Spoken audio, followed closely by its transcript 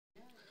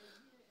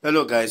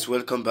Hello guys,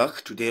 welcome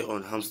back. Today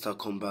on Hamster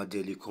Kombat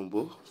daily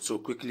combo. So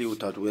quickly,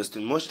 without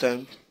wasting much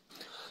time,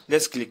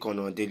 let's click on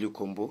our daily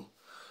combo.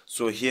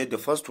 So here, the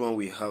first one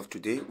we have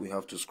today, we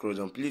have to scroll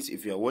down. Please,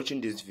 if you are watching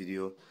this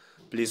video,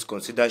 please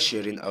consider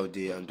sharing out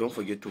there and don't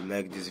forget to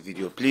like this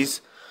video.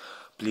 Please,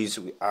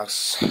 we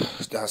ask,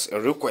 that's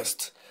a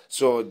request.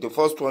 So the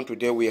first one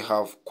today, we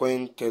have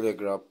Coin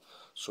Telegraph.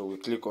 So we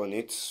click on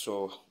it.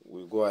 So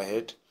we go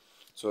ahead.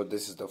 So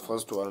this is the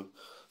first one.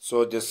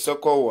 So the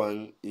second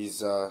one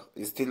is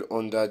still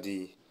under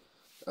the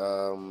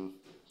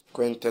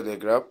Coin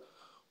Telegraph.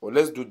 Well,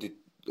 let's do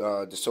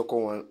the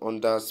second one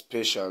under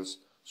specials.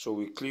 So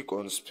we click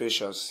on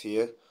specials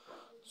here.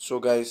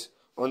 So guys,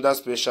 under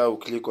special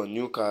we click on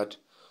new card.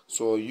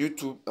 So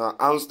YouTube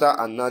Hamster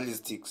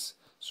Analytics.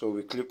 So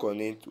we click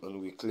on it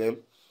and we claim.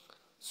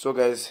 So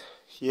guys,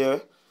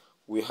 here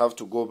we have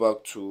to go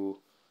back to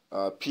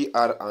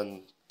PR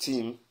and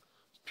team.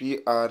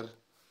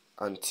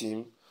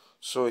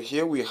 So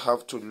here we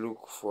have to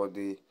look for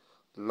the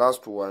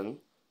last one.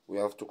 We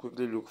have to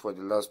quickly look for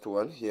the last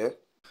one here.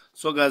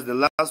 So guys,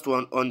 the last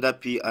one under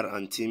PR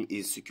and team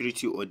is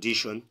security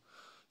audition.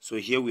 So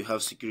here we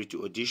have security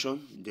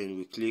audition, then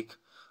we click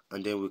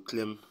and then we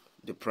claim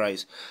the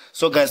prize.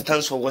 So guys,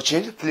 thanks for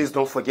watching. Please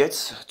don't forget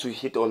to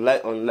hit on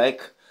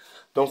like.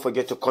 Don't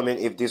forget to comment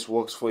if this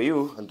works for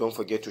you, and don't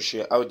forget to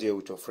share out there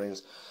with your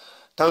friends.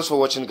 Thanks for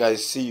watching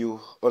guys. See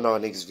you on our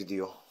next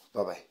video.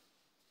 Bye bye.